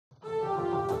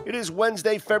It is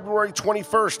Wednesday, February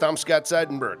 21st. I'm Scott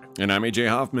Seidenberg. And I'm AJ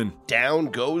Hoffman. Down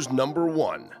goes number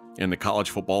one. And the college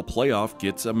football playoff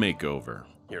gets a makeover.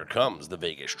 Here comes the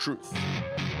Vegas truth.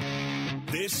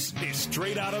 This is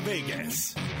Straight Out of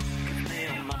Vegas.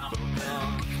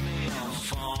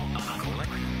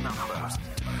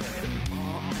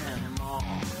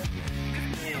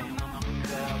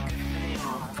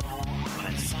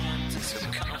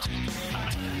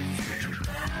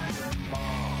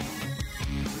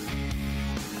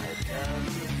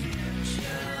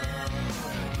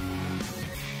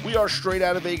 We are Straight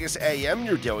Out of Vegas AM,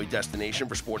 your daily destination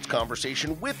for sports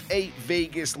conversation with a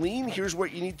Vegas lean. Here's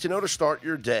what you need to know to start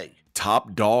your day.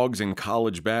 Top dogs in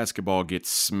college basketball get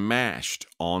smashed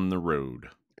on the road.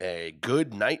 A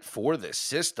good night for this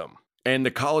system. And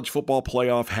the college football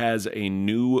playoff has a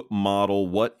new model.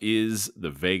 What is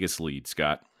the Vegas lead,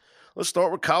 Scott? Let's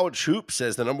start with college hoops,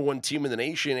 as the number one team in the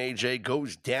nation, AJ,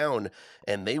 goes down,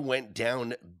 and they went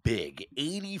down big.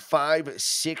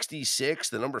 85-66,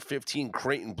 the number 15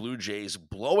 Creighton Blue Jays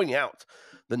blowing out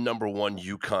the number one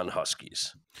UConn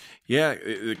Huskies. Yeah,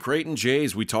 the Creighton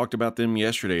Jays, we talked about them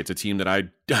yesterday. It's a team that I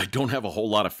don't have a whole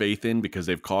lot of faith in because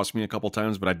they've cost me a couple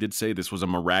times, but I did say this was a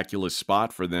miraculous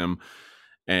spot for them.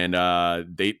 And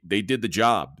they did the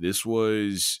job. This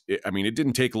was, I mean, it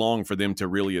didn't take long for them to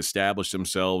really establish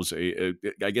themselves. I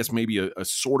guess maybe a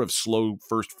sort of slow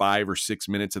first 5 or 6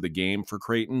 minutes of the game for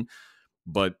Creighton.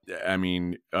 But, I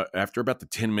mean, after about the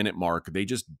 10-minute mark, they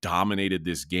just dominated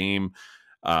this game.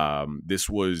 This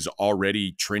was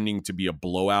already trending to be a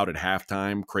blowout at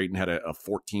halftime. Creighton had a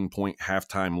 14-point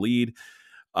halftime lead.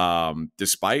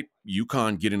 Despite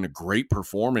UConn getting a great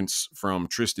performance from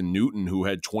Tristan Newton, who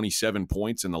had 27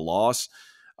 points in the loss.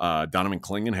 Donovan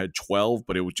Clingan had 12,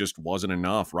 but it just wasn't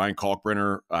enough. Ryan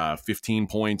Kalkbrenner, 15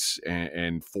 points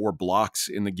and 4 blocks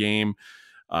in the game.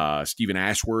 Stephen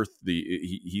Ashworth,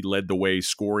 he led the way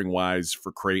scoring-wise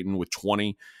for Creighton with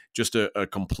 20. Just a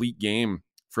complete game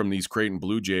from these Creighton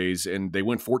Blue Jays, and they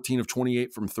went 14 of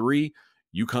 28 from 3.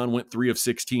 UConn went 3 of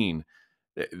 16.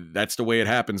 That's the way it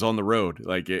happens on the road.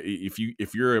 Like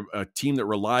if you're a team that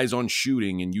relies on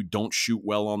shooting and you don't shoot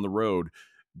well on the road,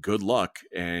 good luck.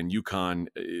 And UConn,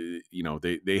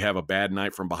 they have a bad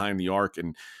night from behind the arc.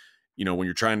 And, when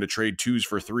you're trying to trade twos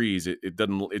for threes, it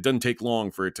doesn't take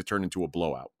long for it to turn into a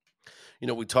blowout.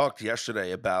 We talked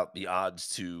yesterday about the odds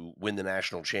to win the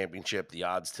national championship, the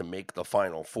odds to make the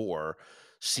Final Four.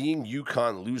 Seeing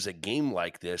UConn lose a game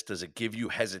like this, does it give you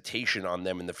hesitation on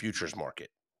them in the futures market?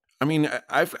 I mean,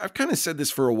 I've kind of said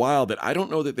this for a while that I don't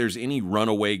know that there's any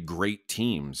runaway great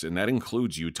teams, and that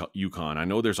includes UConn. I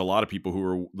know there's a lot of people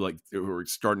who are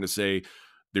starting to say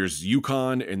there's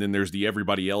UConn and then there's the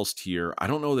everybody else tier. I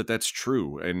don't know that that's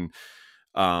true. And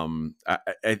I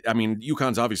mean,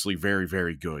 UConn's obviously very,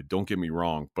 very good. Don't get me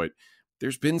wrong, but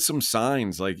there's been some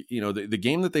signs like, the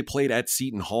game that they played at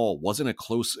Seton Hall wasn't it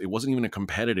wasn't even a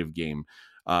competitive game.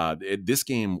 This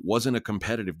game wasn't a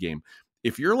competitive game.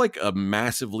 If you're like a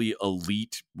massively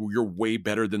elite, you're way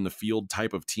better than the field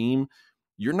type of team,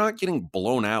 you're not getting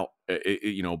blown out,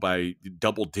 by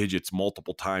double digits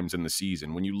multiple times in the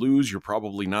season. When you lose, you're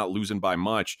probably not losing by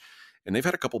much. And they've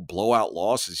had a couple blowout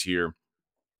losses here.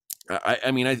 I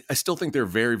mean, I still think they're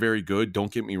very, very good.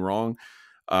 Don't get me wrong.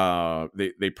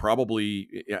 They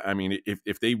probably, I mean,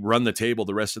 if they run the table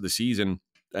the rest of the season,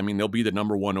 I mean, they'll be the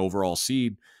number one overall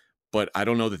seed. But I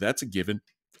don't know that that's a given.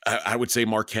 I would say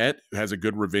Marquette has a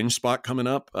good revenge spot coming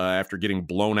up after getting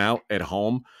blown out at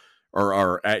home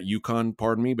or at UConn,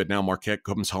 pardon me. But now Marquette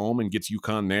comes home and gets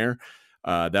UConn there.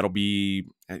 That'll be,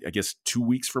 I guess, 2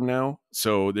 weeks from now.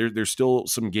 So there's still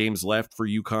some games left for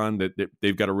UConn that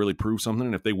they've got to really prove something.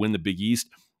 And if they win the Big East,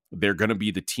 they're going to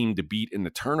be the team to beat in the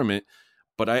tournament.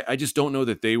 But I just don't know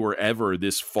that they were ever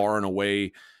this far and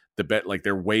away the bet, like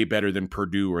they're way better than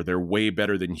Purdue or they're way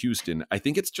better than Houston. I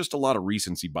think it's just a lot of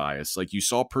recency bias. Like you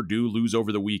saw Purdue lose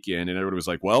over the weekend and everybody was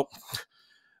like, well,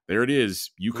 there it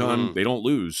is. UConn, they don't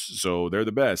lose. So they're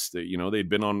the best. They'd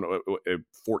been on a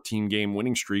 14-game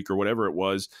winning streak or whatever it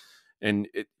was. And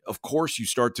of course you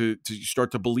start to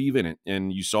believe in it.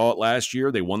 And you saw it last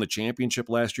year. They won the championship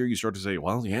last year. You start to say,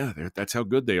 well, yeah, that's how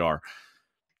good they are.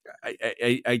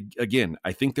 I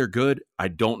think they're good. I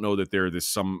don't know that they're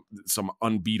some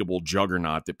unbeatable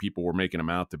juggernaut that people were making them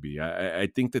out to be. I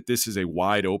think that this is a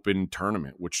wide open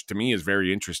tournament, which to me is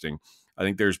very interesting. I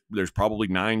think there's probably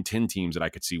 9-10 teams that I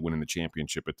could see winning the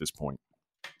championship at this point.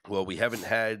 Well, we haven't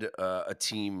had a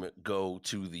team go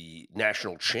to the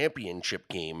national championship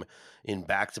game in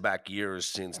back-to-back years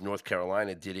since North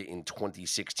Carolina did it in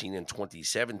 2016 and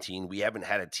 2017. We haven't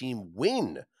had a team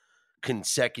win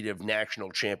consecutive national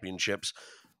championships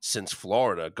since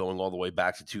Florida, going all the way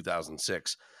back to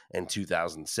 2006 and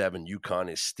 2007.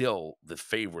 UConn is still the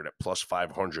favorite at plus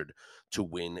 500 to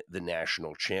win the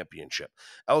national championship.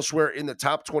 Elsewhere in the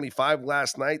top 25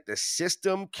 last night, the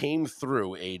system came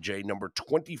through, AJ. Number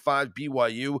 25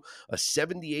 BYU, a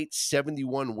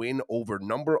 78-71 win over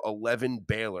number 11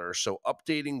 Baylor. So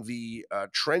updating the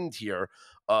trend here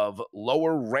of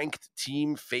lower ranked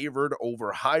team favored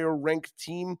over higher ranked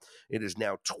team. It is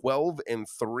now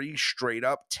 12-3 straight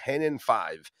up,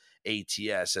 10-5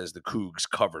 ATS as the Cougs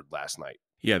covered last night.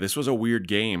 Yeah, this was a weird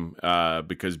game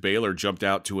because Baylor jumped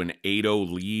out to an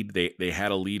 8-0 lead. They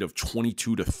had a lead of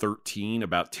 22-13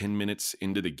 about 10 minutes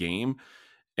into the game.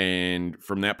 And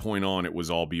from that point on, it was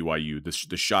all BYU.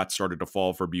 The shots started to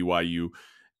fall for BYU.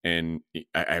 And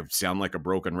I sound like a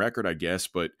broken record, I guess,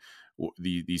 but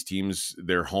these teams,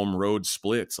 their home road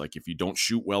splits. Like if you don't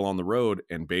shoot well on the road,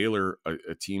 and Baylor,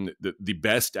 a team, the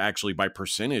best actually by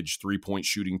percentage 3-point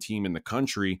shooting team in the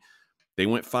country, they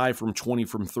went 5 from 20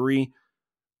 from 3.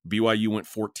 BYU went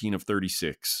 14 of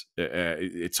 36.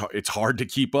 It's hard to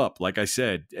keep up, like I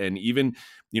said. And even,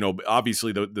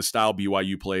 obviously the style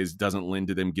BYU plays doesn't lend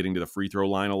to them getting to the free throw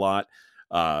line a lot.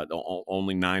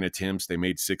 Only 9 attempts. They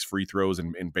made 6 free throws,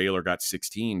 and Baylor got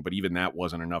 16. But even that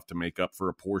wasn't enough to make up for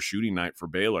a poor shooting night for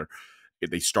Baylor.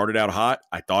 They started out hot.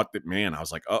 I thought that, I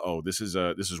was like, this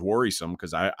is worrisome,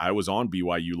 because I was on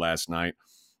BYU last night.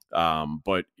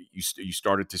 But you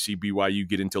started to see BYU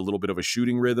get into a little bit of a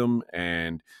shooting rhythm,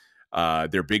 and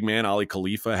their big man Ali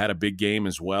Khalifa had a big game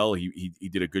as well. He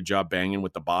did a good job banging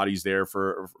with the bodies there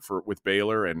with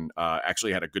Baylor, and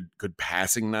actually had a good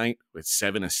passing night with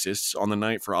 7 assists on the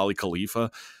night for Ali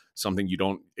Khalifa, something you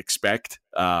don't expect.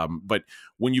 But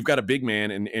when you've got a big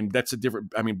man, and that's a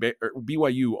different.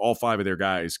 BYU, all 5 of their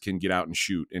guys can get out and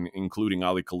shoot, and including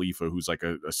Ali Khalifa, who's like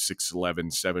a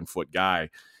 6'11", 7-foot guy.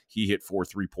 He hit 4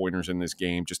 3-pointers in this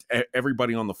game. Just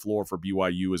everybody on the floor for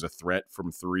BYU is a threat from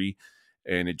 3,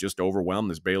 and it just overwhelmed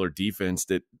this Baylor defense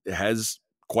that has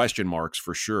question marks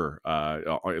for sure,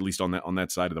 at least on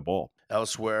that side of the ball.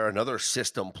 Elsewhere, another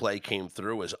system play came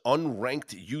through as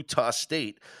unranked Utah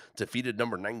State defeated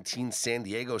number 19 San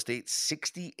Diego State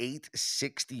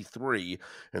 68-63.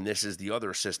 And this is the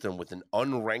other system with an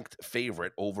unranked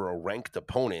favorite over a ranked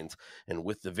opponent. And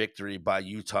with the victory by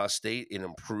Utah State, it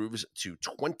improves to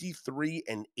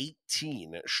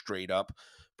 23-18 straight up,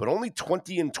 but only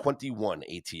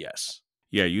 20-21 ATS.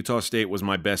 Yeah, Utah State was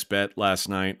my best bet last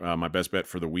night, my best bet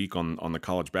for the week on the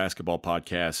college basketball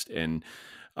podcast. And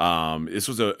this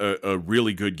was a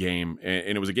really good game.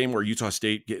 And it was a game where Utah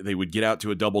State, they would get out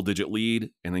to a double-digit lead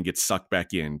and then get sucked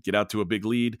back in. Get out to a big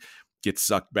lead, get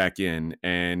sucked back in.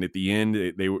 And at the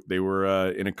end, they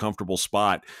were in a comfortable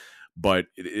spot. But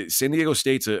San Diego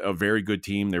State's a very good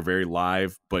team. They're very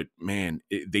live. But, man,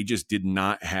 they just did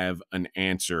not have an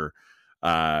answer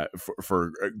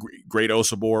for Great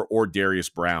Osabor or Darius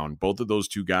Brown. Both of those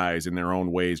two guys in their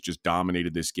own ways just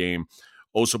dominated this game.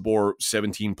 Osabor,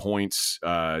 17 points,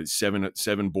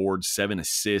 7 boards, 7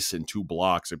 assists, and 2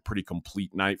 blocks. A pretty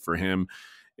complete night for him.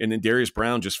 And then Darius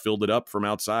Brown just filled it up from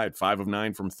outside, 5 of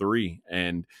 9 from 3.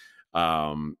 And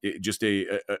just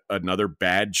another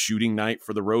bad shooting night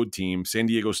for the road team. San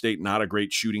Diego State, not a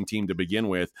great shooting team to begin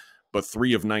with, but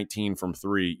 3 of 19 from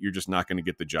 3. You're just not going to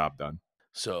get the job done.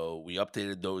 So we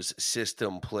updated those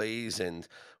system plays, and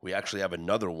we actually have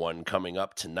another one coming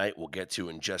up tonight we'll get to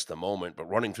in just a moment. But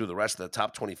running through the rest of the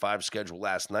top 25 schedule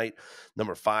last night,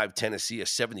 number 5, Tennessee, a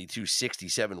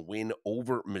 72-67 win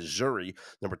over Missouri.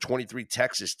 Number 23,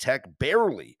 Texas Tech,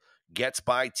 barely gets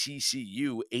by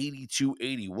TCU,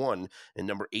 82-81. And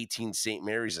number 18, St.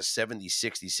 Mary's, a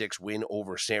 70-66 win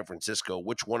over San Francisco.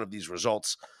 Which one of these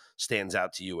results stands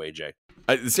out to you, AJ?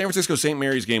 The San Francisco St.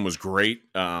 Mary's game was great.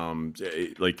 San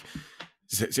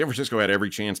Francisco had every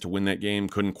chance to win that game,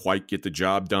 couldn't quite get the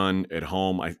job done at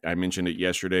home. I mentioned it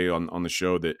yesterday on the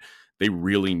show that they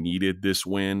really needed this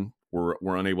win.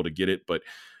 Were unable to get it, but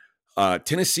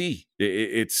Tennessee,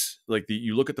 it's like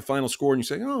you look at the final score and you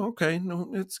say, oh, okay, no,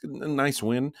 it's a nice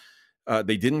win.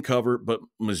 They didn't cover, but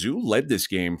Mizzou led this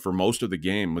game for most of the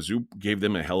game. Mizzou gave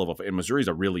them a hell of and Missouri's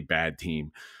a really bad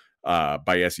team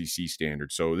by SEC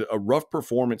standards. So a rough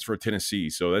performance for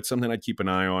Tennessee. So that's something I'd keep an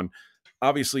eye on.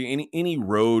 Obviously, any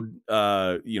road,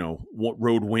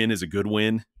 road win is a good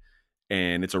win,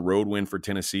 and it's a road win for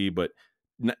Tennessee, but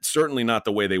certainly not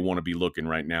the way they want to be looking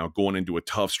right now, going into a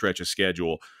tough stretch of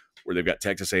schedule where they've got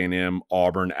Texas A&M,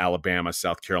 Auburn, Alabama,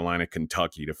 South Carolina,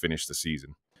 Kentucky to finish the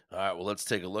season. All right, well, let's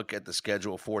take a look at the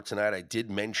schedule for tonight. I did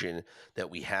mention that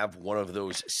we have one of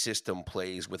those system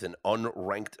plays with an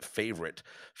unranked favorite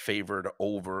favored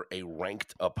over a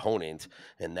ranked opponent,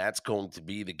 and that's going to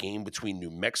be the game between New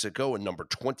Mexico and number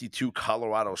 22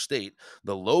 Colorado State.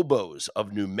 The Lobos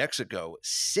of New Mexico,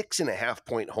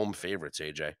 6.5-point home favorites,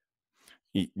 AJ.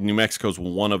 New Mexico's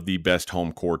one of the best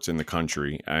home courts in the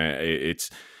country. I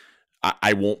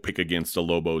won't pick against the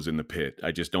Lobos in the pit.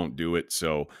 I just don't do it,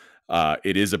 so...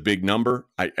 it is a big number.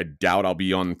 I doubt I'll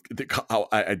be on.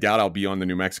 I doubt I'll be on the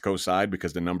New Mexico side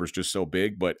because the number's just so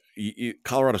big. But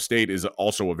Colorado State is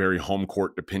also a very home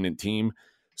court dependent team.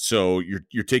 So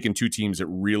you're taking two teams that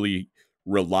really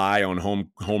rely on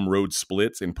home road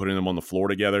splits and putting them on the floor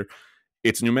together.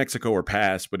 It's New Mexico or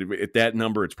pass, but at that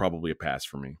number, it's probably a pass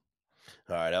for me.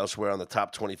 All right, elsewhere on the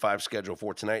top 25 schedule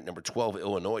for tonight, number 12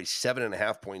 Illinois,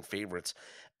 7.5-point favorites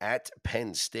at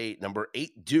Penn State. Number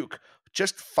 8 Duke,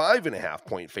 just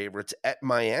 5.5-point favorites at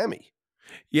Miami.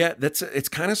 Yeah, it's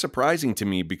kind of surprising to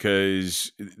me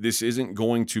because this isn't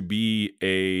going to be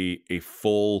a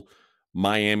full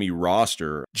Miami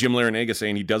roster. Jim Larrañaga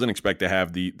saying he doesn't expect to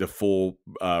have the full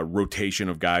rotation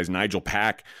of guys. Nigel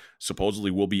Pack supposedly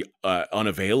will be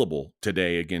unavailable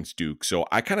today against Duke. So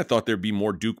I kind of thought there'd be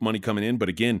more Duke money coming in. But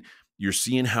again, you're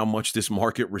seeing how much this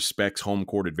market respects home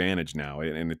court advantage now.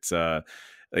 And it's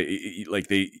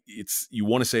you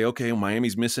want to say, okay,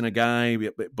 Miami's missing a guy,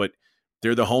 but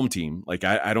they're the home team. Like,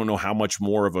 I don't know how much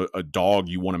more of a dog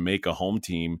you want to make a home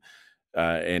team.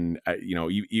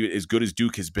 As good as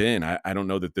Duke has been, I don't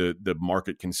know that the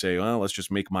market can say, well, let's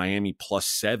just make Miami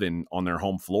 +7 on their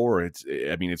home floor.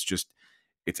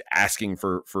 It's asking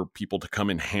for people to come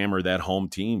and hammer that home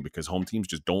team because home teams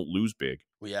just don't lose big.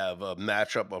 We have a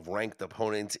matchup of ranked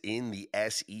opponents in the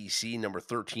SEC. Number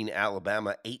 13,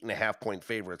 Alabama, 8.5-point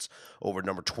favorites over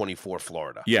number 24,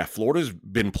 Florida. Yeah, Florida's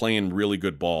been playing really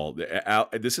good ball.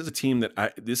 This is a team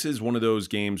that this is one of those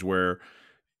games where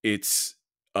it's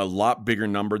a lot bigger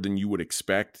number than you would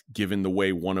expect given the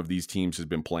way one of these teams has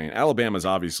been playing. Alabama's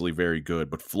obviously very good,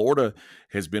 but Florida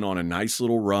has been on a nice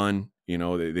little run. You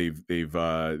know,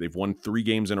 they've won 3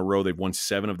 games in a row. They've won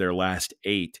 7 of their last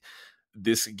 8.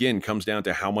 This again comes down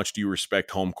to how much do you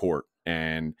respect home court,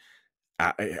 and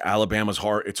Alabama's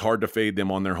hard. It's hard to fade them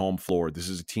on their home floor. This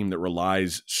is a team that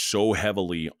relies so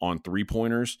heavily on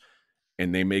 3-pointers,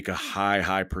 and they make a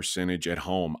high percentage at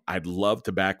home. I'd love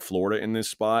to back Florida in this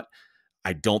spot.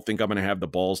 I don't think I'm going to have the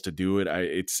balls to do it.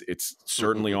 It's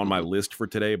certainly on my list for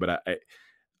today, but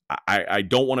I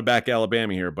don't want to back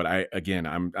Alabama here. But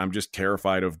I'm just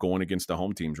terrified of going against the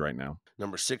home teams right now.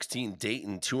 Number 16,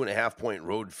 Dayton, 2.5-point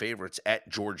road favorites at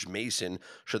George Mason.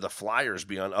 Should the Flyers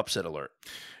be on upset alert?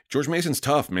 George Mason's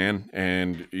tough, man.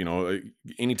 And,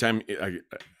 anytime,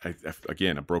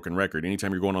 again, a broken record,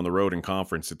 anytime you're going on the road in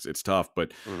conference, it's tough.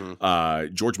 But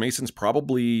George Mason's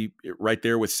probably right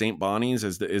there with St. Bonnie's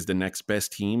as the next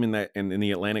best team in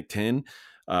the Atlantic 10.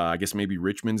 I guess maybe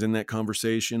Richmond's in that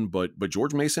conversation, but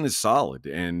George Mason is solid.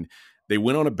 And they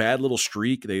went on a bad little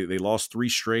streak. They lost 3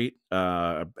 straight,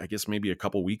 I guess maybe a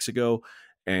couple weeks ago.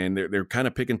 And they're kind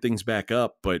of picking things back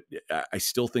up. But I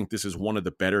still think this is one of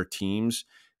the better teams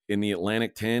in the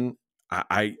Atlantic 10.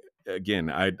 I'd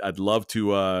love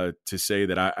to say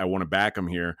that I want to back them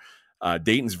here.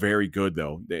 Dayton's very good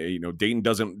though.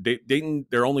 Dayton,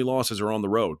 their only losses are on the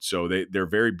road, so they're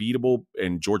very beatable.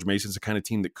 And George Mason's the kind of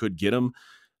team that could get them.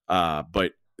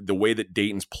 But the way that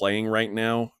Dayton's playing right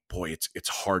now, boy, it's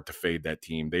hard to fade that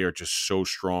team. They are just so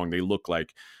strong. They look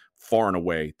like far and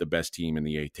away the best team in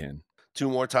the A10. 2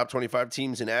 more top 25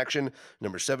 teams in action.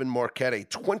 Number 7, Marquette, a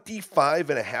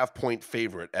 25.5-point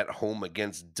favorite at home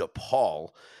against DePaul.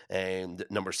 And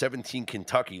number 17,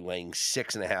 Kentucky, laying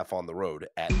 6.5 on the road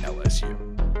at LSU.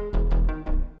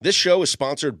 This show is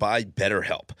sponsored by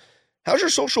BetterHelp. How's your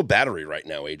social battery right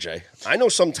now, AJ? I know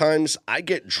sometimes I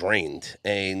get drained,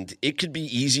 and it could be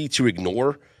easy to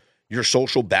ignore your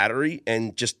social battery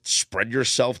and just spread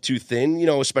yourself too thin,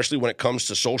 especially when it comes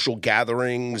to social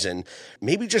gatherings and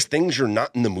maybe just things you're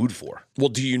not in the mood for. Well,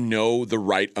 do you know the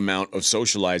right amount of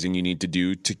socializing you need to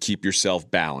do to keep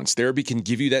yourself balanced? Therapy can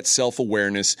give you that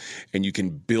self-awareness, and you can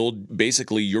build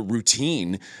basically your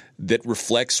routine that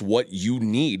reflects what you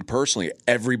need personally.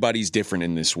 Everybody's different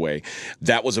in this way.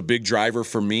 That was a big driver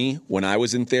for me when I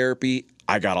was in therapy.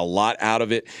 I got a lot out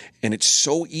of it, and it's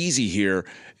so easy here.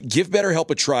 Give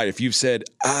BetterHelp a try. If you've said,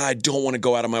 I don't want to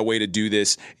go out of my way to do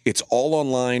this, it's all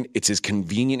online, it's as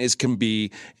convenient as can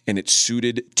be, and it's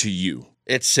suited to you.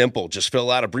 It's simple. Just fill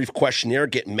out a brief questionnaire,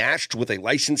 get matched with a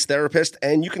licensed therapist,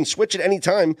 and you can switch at any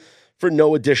time for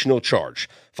no additional charge.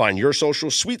 Find your social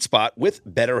sweet spot with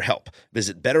BetterHelp.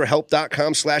 Visit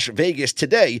betterhelp.com/Vegas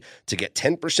today to get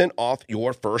 10% off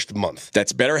your first month.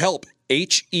 That's BetterHelp,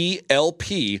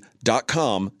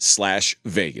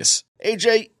 HELP.com/Vegas.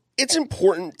 AJ, it's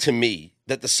important to me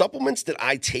that the supplements that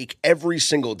I take every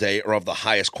single day are of the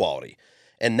highest quality.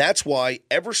 And that's why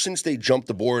ever since they jumped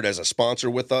aboard as a sponsor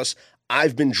with us,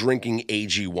 I've been drinking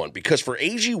AG1, because for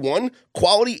AG1,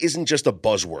 quality isn't just a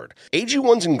buzzword.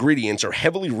 AG1's ingredients are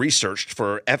heavily researched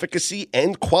for efficacy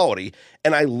and quality,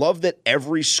 and I love that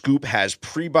every scoop has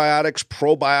prebiotics,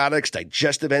 probiotics,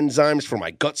 digestive enzymes for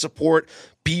my gut support,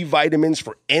 B vitamins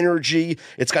for energy.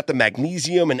 It's got the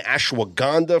magnesium and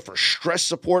ashwagandha for stress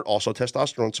support, also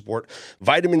testosterone support,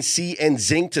 vitamin C and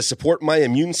zinc to support my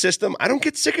immune system. I don't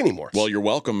get sick anymore. Well, you're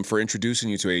welcome for introducing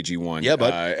you to AG1. Yeah,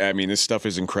 bud. I mean, this stuff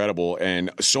is incredible. And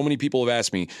so many people have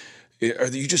asked me, are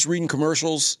you just reading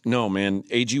commercials? No, man.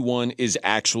 AG1 is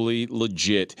actually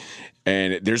legit.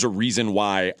 And there's a reason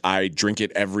why I drink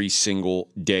it every single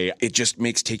day. It just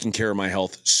makes taking care of my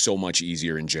health so much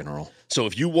easier in general. So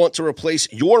if you want to replace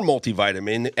your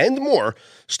multivitamin and more,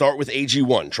 start with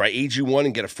AG1. Try AG1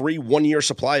 and get a free 1-year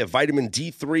supply of vitamin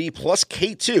D3 plus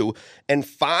K2 and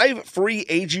 5 free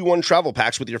AG1 travel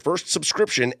packs with your first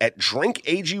subscription at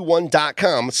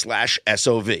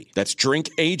drinkag1.com/SOV. That's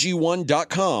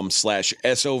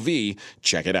drinkag1.com/SOV.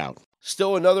 Check it out.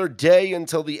 Still another day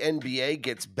until the NBA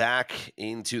gets back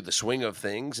into the swing of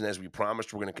things. And as we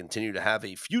promised, we're going to continue to have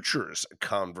a futures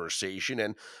conversation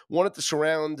and wanted to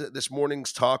surround this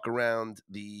morning's talk around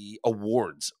the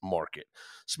awards market,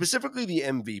 specifically the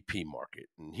MVP market.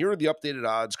 And here are the updated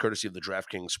odds courtesy of the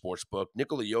DraftKings Sportsbook.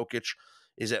 Nikola Jokic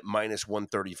is at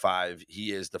 -135.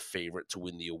 He is the favorite to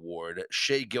win the award.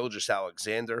 Shai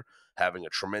Gilgeous-Alexander having a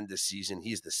tremendous season.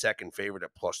 He's the second favorite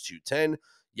at +210.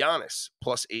 Giannis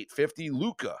 +850,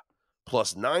 Luka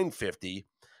 +950,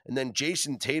 and then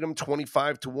Jason Tatum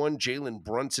 25-1, Jalen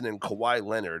Brunson and Kawhi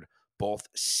Leonard both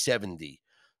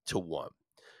 70-1.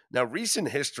 Now,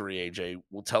 recent history, AJ,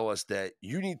 will tell us that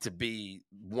you need to be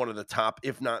one of the top,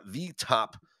 if not the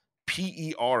top,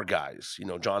 PER guys. You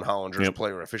know, John Hollinger's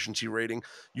player efficiency rating.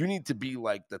 You need to be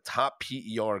like the top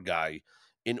PER guy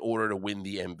in order to win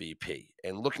the MVP.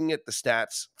 And looking at the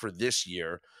stats for this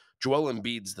year, Joel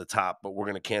Embiid's the top, but we're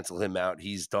going to cancel him out.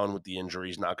 He's done with the injury.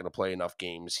 He's not going to play enough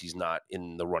games. He's not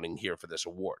in the running here for this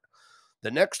award.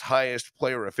 The next highest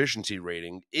player efficiency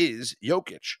rating is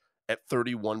Jokic at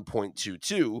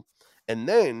 31.22, and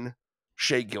then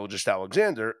Shai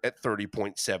Gilgeous-Alexander at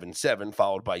 30.77,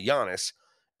 followed by Giannis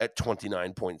at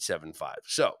 29.75.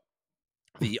 So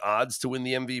the odds to win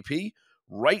the MVP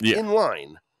in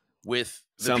line with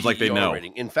the Sounds PER like they know.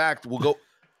 rating. In fact, we'll go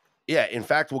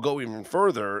even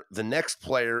further. The next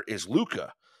player is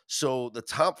Luka. So the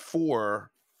top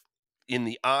four in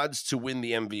the odds to win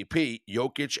the MVP,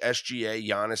 Jokic, SGA,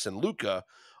 Giannis, and Luka,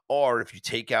 are, if you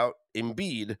take out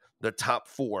Embiid, the top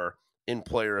four in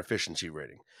player efficiency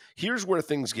rating. Here's where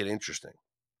things get interesting.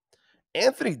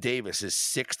 Anthony Davis is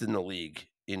 6th in the league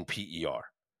in PER.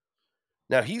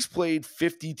 Now, he's played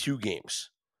 52 games.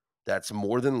 That's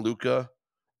more than Luka.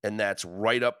 And that's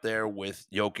right up there with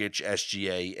Jokic,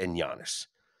 SGA, and Giannis.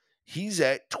 He's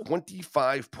at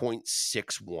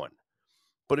 25.61.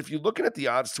 But if you're looking at the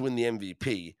odds to win the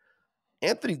MVP,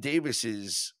 Anthony Davis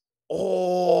is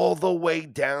all the way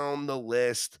down the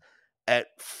list at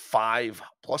 5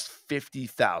 plus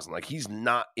 50,000. Like he's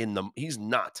not in the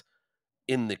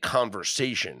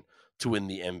conversation to win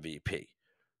the MVP.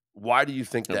 Why do you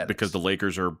think that? Because the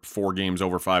Lakers are 4 games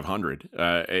over 500.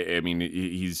 I mean,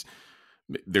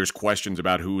 there's questions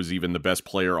about who is even the best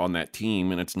player on that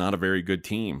team, and it's not a very good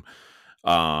team.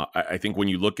 I think when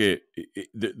you look at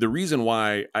the reason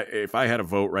why, if I had a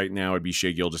vote right now, it'd be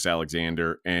Shai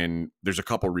Gilgeous-Alexander, and there's a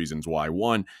couple reasons why.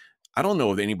 One, I don't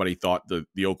know if anybody thought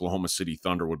the Oklahoma City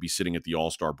Thunder would be sitting at the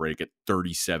All-Star break at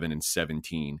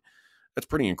 37-17. That's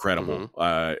pretty incredible.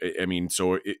 Mm-hmm. I mean,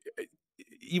 so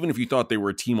even if you thought they were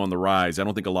a team on the rise, I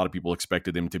don't think a lot of people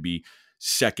expected them to be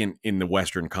second in the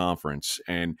Western Conference.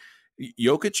 And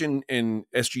Jokic and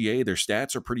SGA, their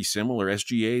stats are pretty similar.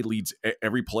 SGA leads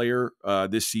every player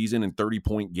this season in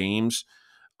 30-point games,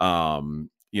 and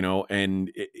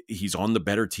he's on the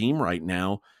better team right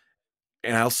now.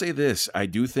 And I'll say this, I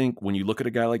do think when you look at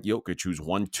a guy like Jokic, who's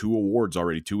won 2 awards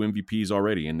already, 2 MVPs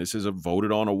already, and this is a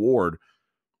voted on award,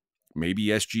 maybe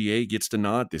SGA gets the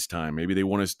nod this time. Maybe they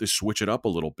want to switch it up a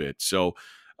little bit. So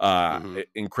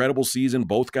incredible season,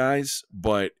 both guys,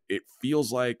 but it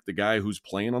feels like the guy who's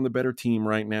playing on the better team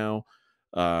right now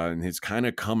and has kind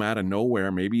of come out of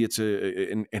nowhere. Maybe it's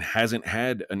and hasn't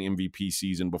had an MVP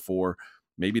season before.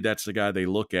 Maybe that's the guy they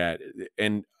look at.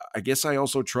 And I guess I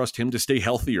also trust him to stay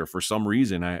healthier for some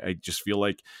reason. I just feel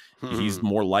like he's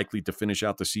more likely to finish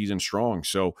out the season strong.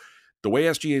 So the way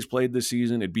SGA's played this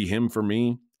season, it'd be him for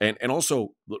me. And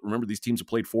also, remember, these teams have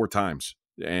played 4 times,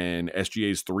 and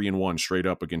SGA's 3-1 straight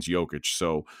up against Jokic.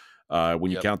 So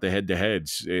when you count the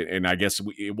head-to-heads, and I guess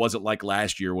it wasn't like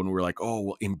last year when we were like, oh,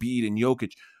 well, Embiid and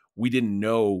Jokic. We didn't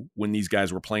know when these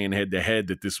guys were playing head-to-head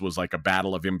that this was like a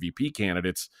battle of MVP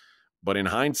candidates. But in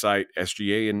hindsight,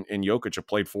 SGA and Jokic have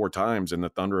played 4 times, and the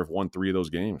Thunder have won 3 of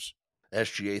those games.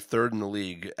 SGA third in the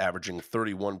league, averaging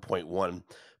 31.1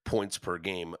 points per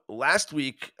game. Last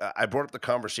week, I brought up the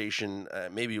conversation,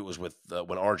 maybe it was with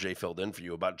when RJ filled in for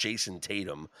you, about Jason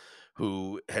Tatum,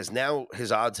 who has now,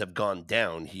 his odds have gone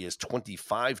down. He is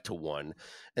 25-1.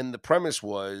 And the premise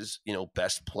was,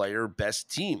 best player, best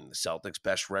team, the Celtics'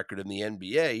 best record in the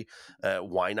NBA.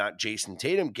 Why not Jason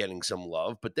Tatum getting some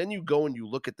love? But then you go and you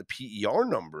look at the PER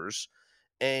numbers,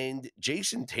 and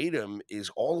Jason Tatum is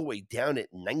all the way down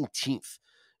at 19th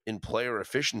in player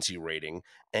efficiency rating,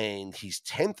 and he's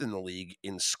 10th in the league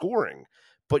in scoring.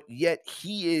 But yet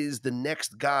he is the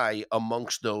next guy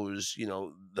amongst those,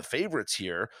 the favorites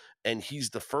here, and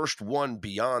he's the first one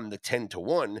beyond the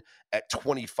 10-1 at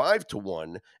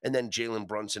 25-1, and then Jalen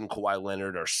Brunson, Kawhi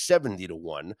Leonard are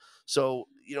 70-1. So,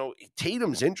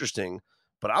 Tatum's interesting,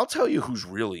 but I'll tell you who's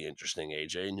really interesting,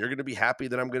 AJ, and you're going to be happy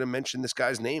that I'm going to mention this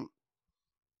guy's name.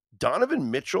 Donovan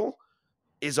Mitchell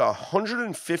is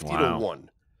 150-1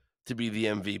 to be the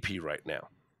MVP right now.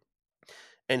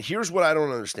 And here's what I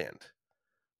don't understand.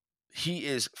 He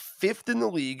is 5th in the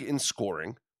league in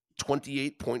scoring,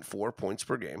 28.4 points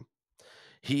per game.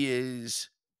 He is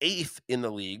 8th in the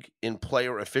league in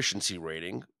player efficiency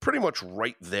rating, pretty much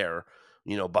right there,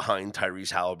 behind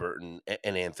Tyrese Halliburton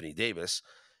and Anthony Davis.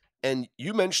 And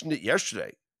you mentioned it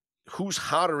yesterday. Who's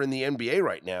hotter in the NBA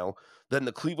right now than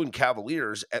the Cleveland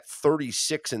Cavaliers at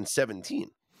 36-17?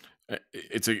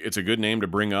 It's a good name to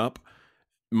bring up.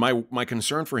 My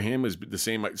concern for him is the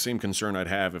same concern I'd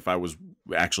have if I was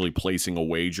actually placing a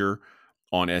wager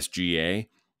on SGA.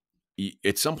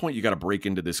 At some point, you got to break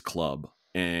into this club,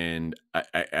 and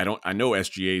I know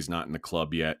SGA is not in the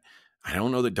club yet. I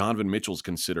don't know that Donovan Mitchell's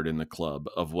considered in the club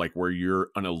of like where you're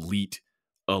an elite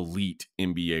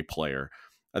NBA player.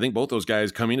 I think both those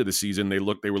guys come into the season, they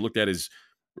were looked at as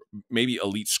maybe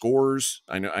elite scorers.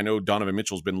 I know Donovan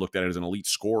Mitchell's been looked at as an elite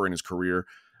scorer in his career.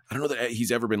 I don't know that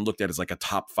he's ever been looked at as like a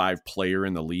top 5 player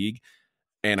in the league.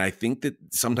 And I think that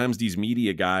sometimes these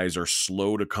media guys are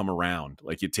slow to come around.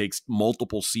 Like it takes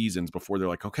multiple seasons before they're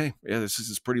like, okay, yeah, this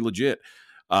is pretty legit.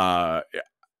 Do I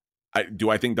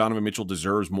think Donovan Mitchell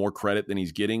deserves more credit than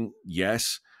he's getting?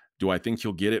 Yes. Do I think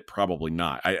he'll get it? Probably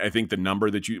not. I think the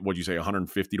number that what'd you say,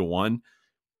 150-1?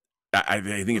 I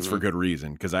think it's for good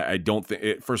reason, because I don't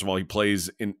think, first of all, he plays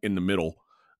in the middle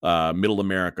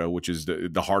America, which is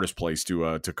the hardest place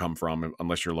to come from,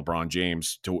 unless you're LeBron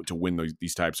James, to win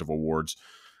these types of awards.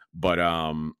 But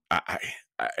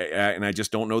I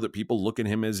just don't know that people look at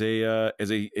him as a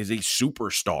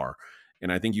superstar,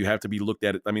 and I think you have to be looked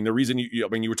at. I mean, the reason you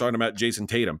were talking about Jason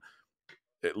Tatum.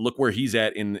 Look where he's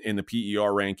at in the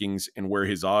PER rankings and where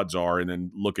his odds are, and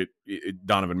then look at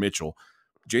Donovan Mitchell.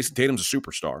 Jason Tatum's a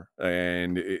superstar,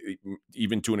 and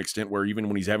even to an extent where even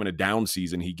when he's having a down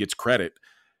season, he gets credit.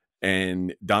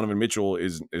 And Donovan Mitchell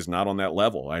is not on that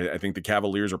level. I think the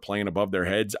Cavaliers are playing above their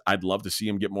heads. I'd love to see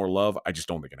him get more love. I just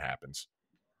don't think it happens.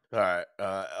 All right.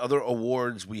 Other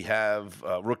awards we have,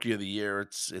 Rookie of the Year.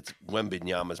 It's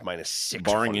Wembanyama's -600.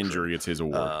 Barring injury, it's his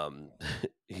award.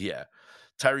 Yeah.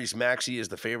 Tyrese Maxey is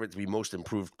the favorite to be most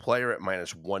improved player at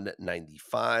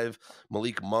 -195.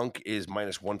 Malik Monk is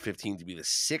 -115 to be the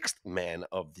 6th man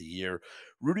of the year.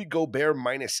 Rudy Gobert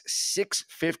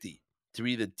 -650 to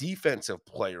be the defensive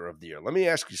player of the year. Let me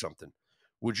ask you something.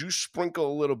 Would you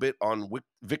sprinkle a little bit on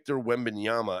Victor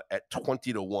Wembanyama at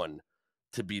 20-1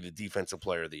 to be the defensive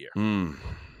player of the year?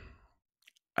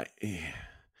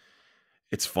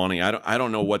 It's funny. I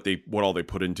don't know what all they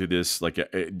put into this. Like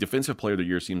a defensive player of the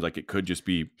year seems like it could just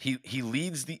be. He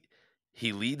leads the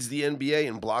NBA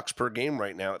in blocks per game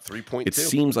right now at 3.2. It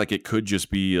seems like it could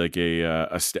just be like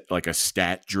a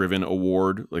stat driven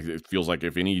award. Like it feels like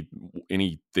if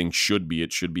anything should be,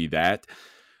 it should be that.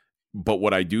 But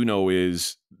what I do know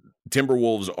is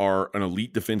Timberwolves are an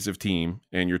elite defensive team,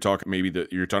 and you're talking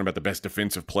about the best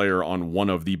defensive player on one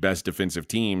of the best defensive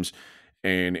teams.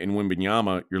 And in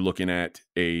Wembanyama, you're looking at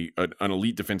an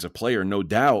elite defensive player, no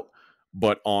doubt,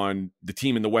 but on the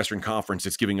team in the Western Conference,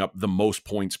 it's giving up the most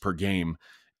points per game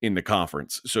in the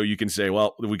conference. So you can say,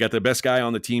 well, we got the best guy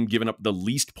on the team giving up the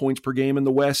least points per game in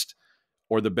the West,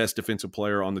 or the best defensive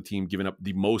player on the team giving up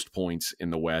the most points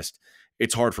in the West,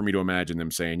 it's hard for me to imagine them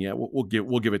saying, yeah, we'll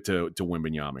give it to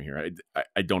Wembanyama here.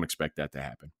 I don't expect that to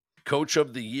happen. Coach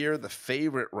of the year, the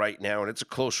favorite right now, and it's a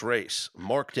close race.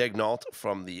 Mark Daigneault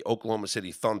from the Oklahoma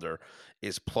City Thunder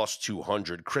is plus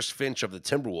 200. Chris Finch of the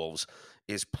Timberwolves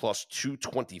is plus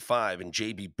 225. And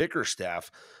JB Bickerstaff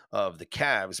of the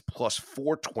Cavs plus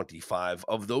 425.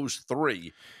 Of those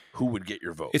three, who would get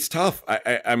your vote? It's tough.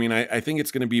 I mean, I think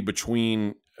it's going to be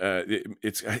between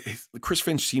Chris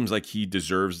Finch seems like he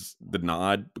deserves the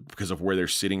nod because of where they're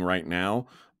sitting right now.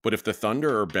 But if the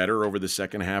Thunder are better over the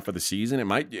second half of the season, it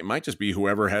might just be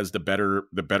whoever has the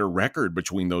better record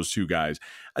between those two guys.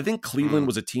 I think Cleveland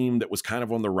was a team that was kind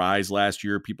of on the rise last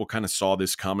year. People kind of saw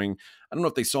this coming. I don't know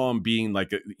if they saw them being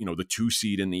like the 2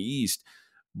 seed in the East,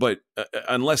 but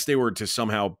unless they were to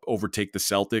somehow overtake the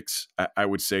Celtics, I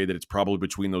would say that it's probably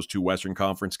between those two Western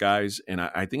Conference guys. And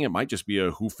I think it might just be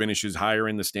a who finishes higher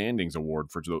in the standings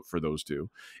award for those two.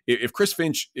 If Chris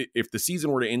Finch, if the season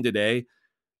were to end today,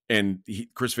 and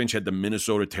Chris Finch had the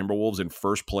Minnesota Timberwolves in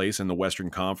first place in the Western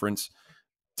Conference,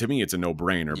 to me, it's a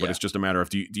no-brainer. Yeah. But it's just a matter of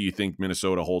do you think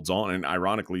Minnesota holds on? And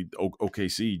ironically,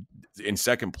 OKC in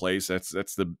second place, that's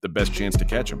the best chance to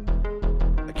catch them.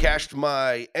 I cashed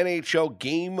my NHL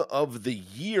Game of the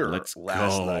Year last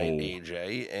night,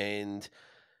 AJ. And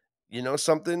you know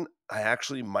something? I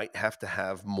actually might have to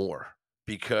have more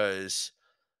because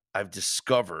I've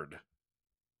discovered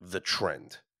the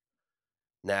trend.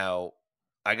 Now,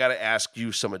 I got to ask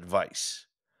you some advice.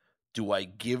 Do I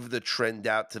give the trend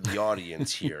out to the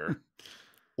audience here,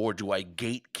 or do I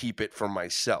gatekeep it for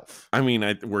myself? I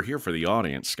mean, we're here for the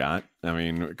audience, Scott. I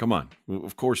mean, come on.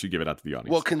 Of course you give it out to the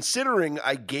audience. Well, considering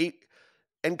I gave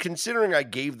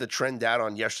the trend out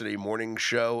on yesterday morning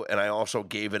show, and I also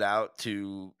gave it out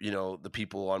to, the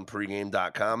people on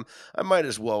pregame.com, I might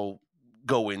as well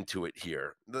go into it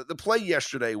here. The play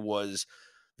yesterday was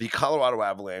the Colorado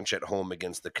Avalanche at home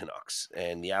against the Canucks,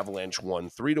 and the Avalanche won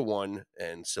 3-1,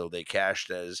 and so they cashed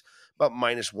as about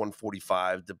minus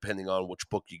 145, depending on which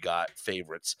book you got,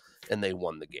 favorites, and they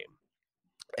won the game.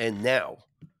 And now,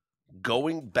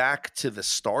 going back to the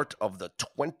start of the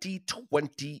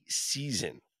 2020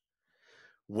 season,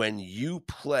 when you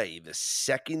play the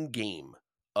second game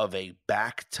of a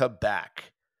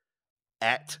back-to-back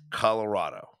at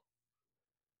Colorado,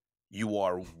 you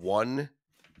are 1-19.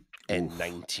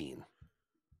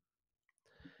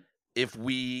 If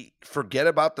we forget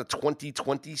about the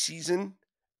 2020 season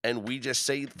and we just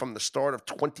say from the start of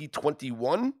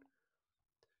 2021,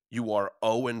 you are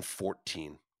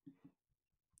 0-14.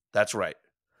 That's right.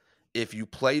 If you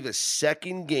play the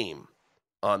second game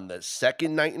on the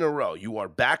second night in a row, you are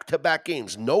back-to-back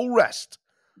games, no rest,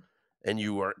 and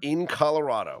you are in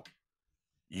Colorado,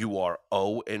 you are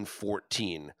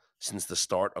 0-14 since the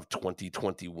start of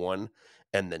 2021.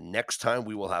 And the next time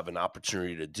we will have an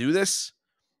opportunity to do this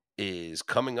is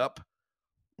coming up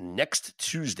next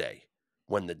Tuesday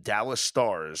when the Dallas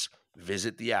Stars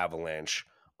visit the Avalanche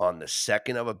on the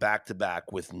second of a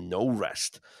back-to-back with no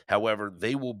rest. However,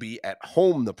 they will be at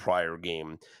home the prior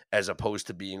game as opposed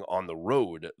to being on the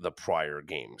road the prior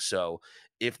game. So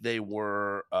if they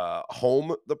were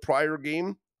home the prior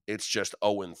game, it's just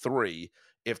 0-3.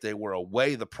 If they were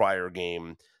away the prior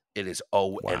game, it is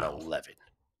 0-11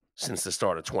 since the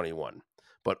start of 21.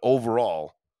 But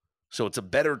overall, so it's a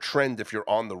better trend if you're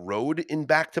on the road in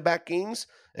back-to-back games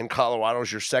and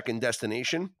Colorado's your second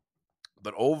destination.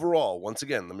 But overall, once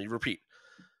again, let me repeat,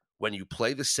 when you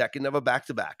play the second of a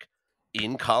back-to-back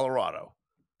in Colorado,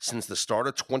 since the start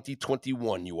of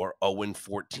 2021, you are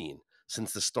 0-14.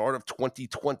 Since the start of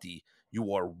 2020,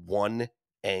 you are 1-19.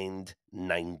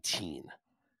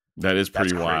 That is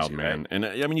pretty That's wild, crazy, man. right? And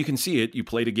I mean, you can see it. You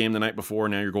played a game the night before.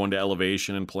 Now you're going to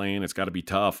Elevation and playing. It's got to be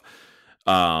tough.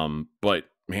 But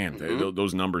man,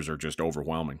 those numbers are just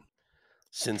overwhelming.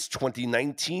 Since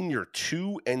 2019, you're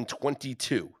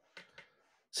 2-22.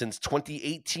 Since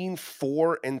 2018,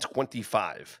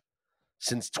 4-25.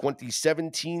 Since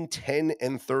 2017,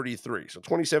 10-33. So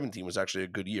 2017 was actually a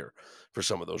good year for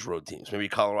some of those road teams. Maybe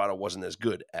Colorado wasn't as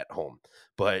good at home,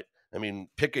 but I mean,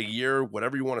 pick a year,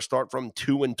 whatever you want to start from,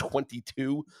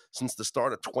 2-22 since the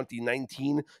start of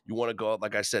 2019. You want to go,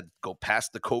 like I said, go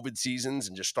past the COVID seasons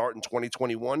and just start in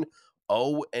 2021,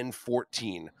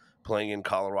 0-14 playing in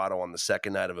Colorado on the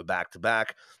second night of a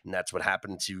back-to-back. And that's what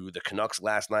happened to the Canucks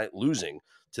last night, losing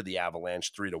to the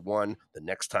Avalanche 3-1. The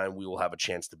next time we will have a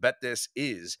chance to bet this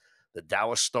is the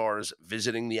Dallas Stars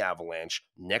visiting the Avalanche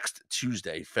next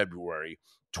Tuesday, February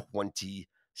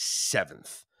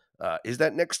 27th. Is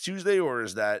that next Tuesday or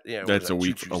is that? That's a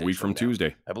week from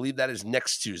Tuesday. I believe that is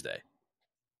next Tuesday.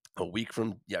 A week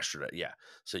from yesterday, yeah.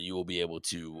 So you will be able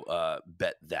to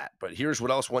bet that. But here's what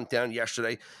else went down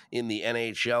yesterday in the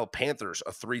NHL. Panthers,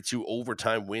 a 3-2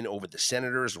 overtime win over the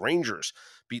Senators. Rangers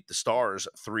beat the Stars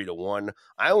 3-1.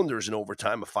 Islanders in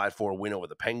overtime, a 5-4 win over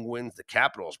the Penguins. The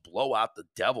Capitals blow out the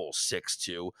Devils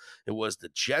 6-2. It was the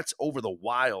Jets over the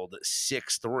Wild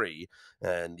 6-3.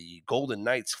 And the Golden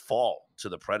Knights fall to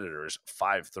the Predators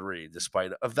 5-3,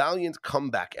 despite a valiant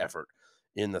comeback effort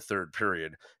in the third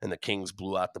period, and the Kings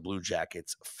blew out the Blue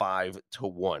Jackets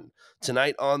 5-1.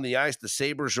 Tonight on the ice, the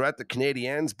Sabres are at the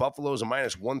Canadiens. Buffalo's a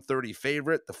 -130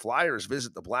 favorite. The Flyers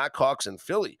visit the Blackhawks, and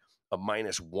Philly a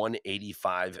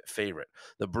 -185 favorite.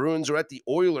 The Bruins are at the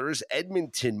Oilers.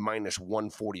 Edmonton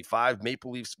 -145.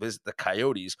 Maple Leafs visit the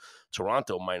Coyotes.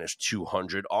 Toronto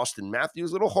 -200. Austin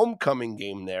Matthews, little homecoming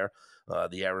game there.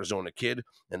 The Arizona kid,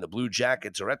 and the Blue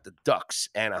Jackets are at the Ducks.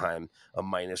 Anaheim, a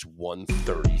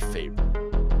 -130 favorite.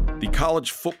 The College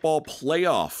Football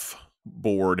Playoff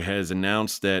Board has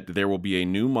announced that there will be a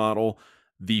new model.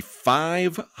 The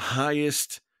 5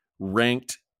 highest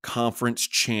ranked conference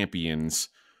champions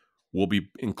will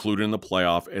be included in the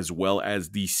playoff, as well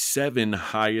as the 7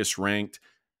 highest ranked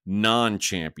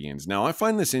non-champions. Now, I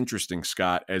find this interesting,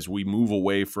 Scott, as we move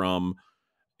away from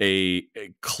a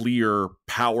clear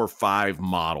Power 5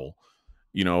 model.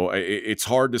 You know, it's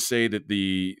hard to say that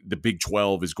the Big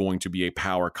 12 is going to be a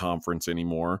power conference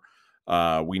anymore.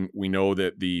 We know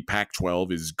that the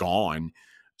Pac-12 is gone.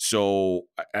 So,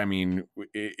 I mean,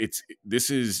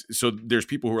 so there's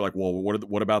people who are like, well,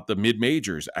 what about the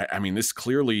mid-majors? I mean, this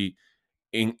clearly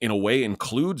in a way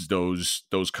includes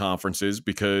those conferences,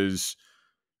 because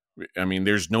I mean,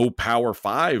 there's no Power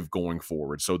 5 going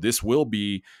forward. So this will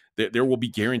be, there will be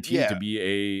guaranteed to be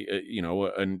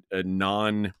a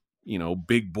non,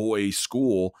 big boy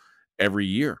school every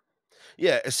year.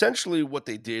 Yeah, essentially what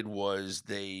they did was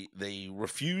they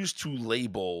refused to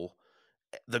label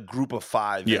the group of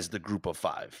 5 as the group of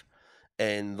 5.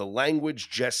 And the language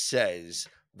just says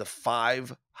the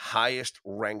 5 highest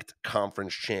ranked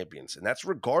conference champions. And that's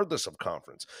regardless of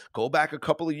conference. Go back a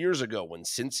couple of years ago when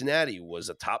Cincinnati was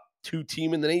a top 2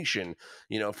 team in the nation,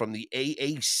 from the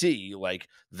AAC, like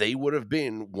they would have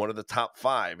been one of the top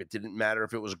 5. It didn't matter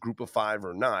if it was a group of 5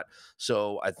 or not.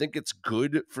 So I think it's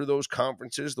good for those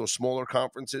conferences, those smaller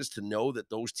conferences, to know that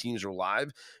those teams are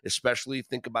live, especially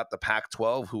think about the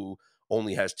Pac-12, who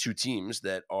only has 2 teams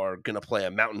that are going to play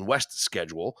a Mountain West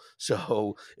schedule.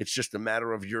 So it's just a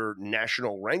matter of your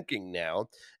national ranking now.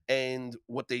 And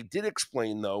what they did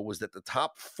explain, though, was that the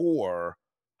top 4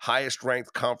 highest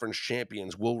ranked conference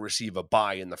champions will receive a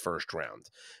bye in the first round.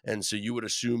 And so you would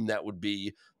assume that would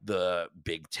be the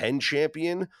Big 10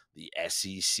 champion, the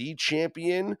SEC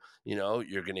champion,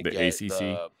 you're going to get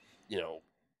ACC.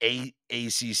 the,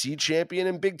 ACC champion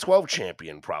and Big 12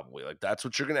 champion, probably. Like that's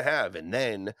what you're going to have. And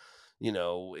then,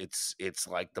 it's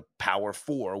like the Power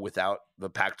 4 without the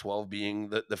Pac-12 being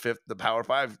the fifth, the Power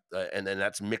 5, and then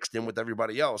that's mixed in with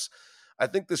everybody else. I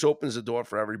think this opens the door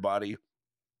for everybody.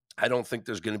 I don't think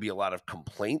there's going to be a lot of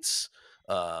complaints.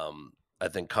 I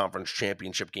think conference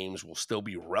championship games will still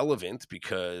be relevant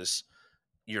because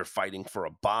you're fighting for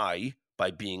a bye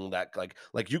by being that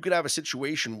like you could have a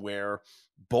situation where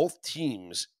both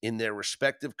teams in their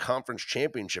respective conference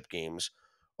championship games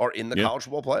are in the college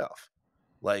football playoff.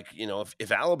 Like,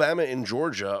 if Alabama and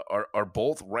Georgia are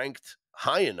both ranked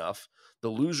high enough, the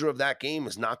loser of that game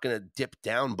is not going to dip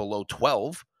down below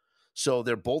 12. So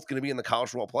they're both going to be in the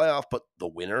college football playoff, but the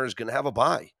winner is going to have a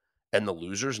bye and the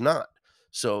loser's not.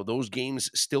 So those games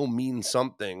still mean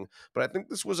something, but I think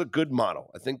this was a good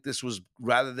model. I think this was,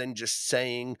 rather than just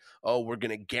saying, oh, we're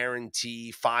going to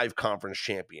guarantee 5 conference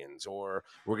champions or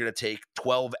we're going to take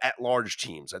 12 at-large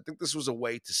teams. I think this was a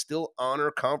way to still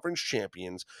honor conference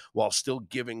champions while still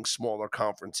giving smaller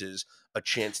conferences a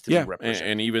chance to be represented.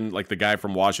 And even like the guy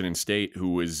from Washington State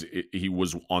he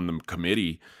was on the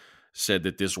committee said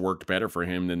that this worked better for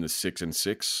him than the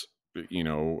 6-6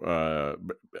 I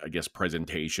guess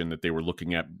presentation that they were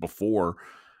looking at before,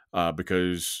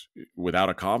 because without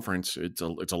a conference, it's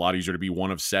a lot easier to be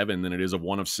one of 7 than it is of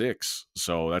one of 6.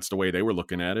 So that's the way they were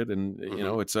looking at it, and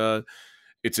it's an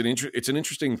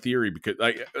interesting theory, because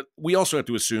we also have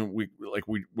to assume when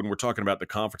we're talking about the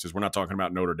conferences, we're not talking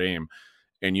about Notre Dame,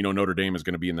 and Notre Dame is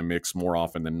going to be in the mix more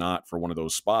often than not for one of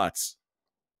those spots.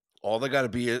 All they got to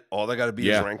be is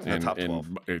ranked in the top 12.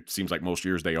 And it seems like most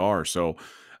years they are. So.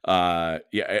 I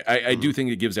do think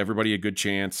it gives everybody a good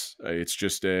chance. It's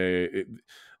just the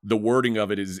wording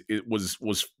of it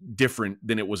was different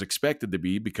than it was expected to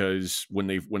be, because when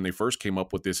they first came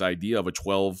up with this idea of a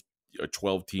 12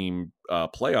 team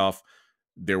playoff,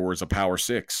 there was a Power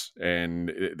 6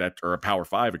 or a Power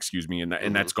 5, excuse me,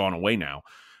 and that's gone away now.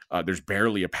 There's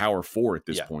barely a Power 4 at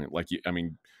this Yeah. point. Like, I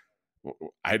mean,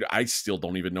 I still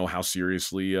don't even know how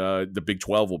seriously the Big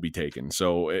 12 will be taken.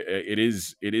 So it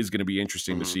is going to be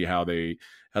interesting to see how they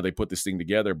put this thing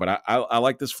together. But I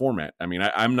like this format. I mean,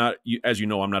 I'm not, as you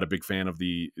know, I'm not a big fan of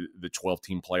the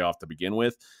 12-team playoff to begin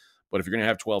with. But if you're going to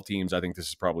have 12 teams, I think this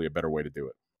is probably a better way to do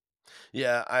it.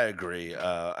 Yeah, I agree.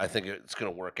 I think it's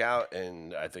going to work out,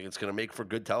 and I think it's going to make for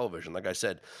good television. Like I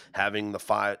said, having the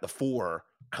 4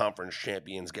 conference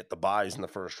champions get the buys in the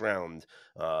first round,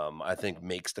 I think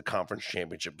makes the conference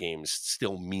championship games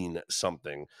still mean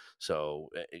something. So,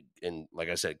 and like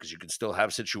I said, because you can still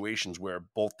have situations where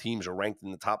both teams are ranked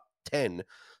in the top 10,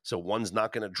 so one's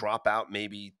not going to drop out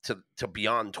maybe to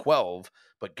beyond 12,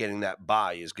 but getting that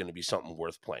buy is going to be something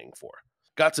worth playing for.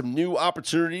 Got some new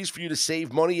opportunities for you to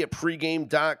save money at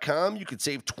pregame.com. You could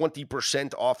save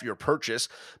 20% off your purchase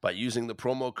by using the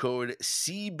promo code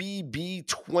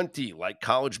CBB20, like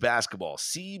college basketball.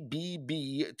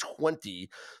 CBB20,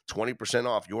 20%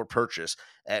 off your purchase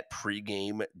at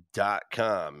pregame.com.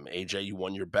 AJ, you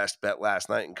won your best bet last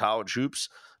night in college hoops.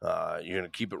 You're going to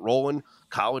keep it rolling.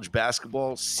 College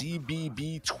basketball,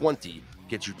 CBB20,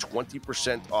 gets you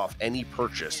 20% off any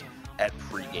purchase at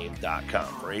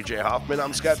pregame.com. For AJ Hoffman,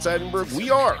 I'm Scott Seidenberg. We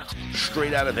are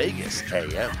Straight Out of Vegas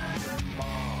AM.